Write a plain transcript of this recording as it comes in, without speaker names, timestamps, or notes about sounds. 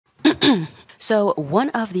So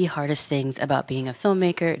one of the hardest things about being a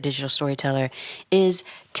filmmaker, digital storyteller, is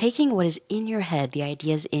taking what is in your head, the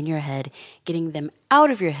ideas in your head, getting them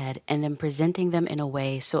out of your head, and then presenting them in a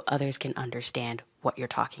way so others can understand what you're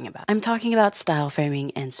talking about. I'm talking about style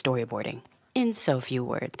framing and storyboarding. In so few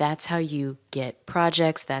words, that's how you get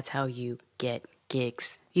projects, that's how you get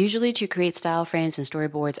gigs. Usually to create style frames and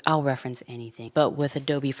storyboards, I'll reference anything. But with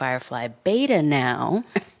Adobe Firefly Beta now,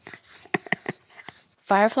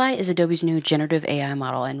 Firefly is Adobe's new generative AI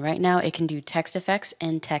model, and right now it can do text effects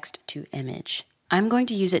and text to image. I'm going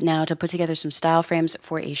to use it now to put together some style frames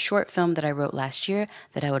for a short film that I wrote last year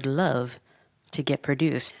that I would love to get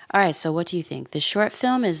produced. All right, so what do you think? The short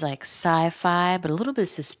film is like sci-fi, but a little bit of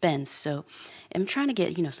suspense, so I'm trying to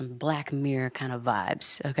get, some Black Mirror kind of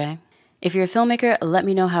vibes, okay? If you're a filmmaker, let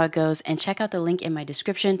me know how it goes, and check out the link in my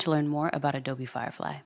description to learn more about Adobe Firefly.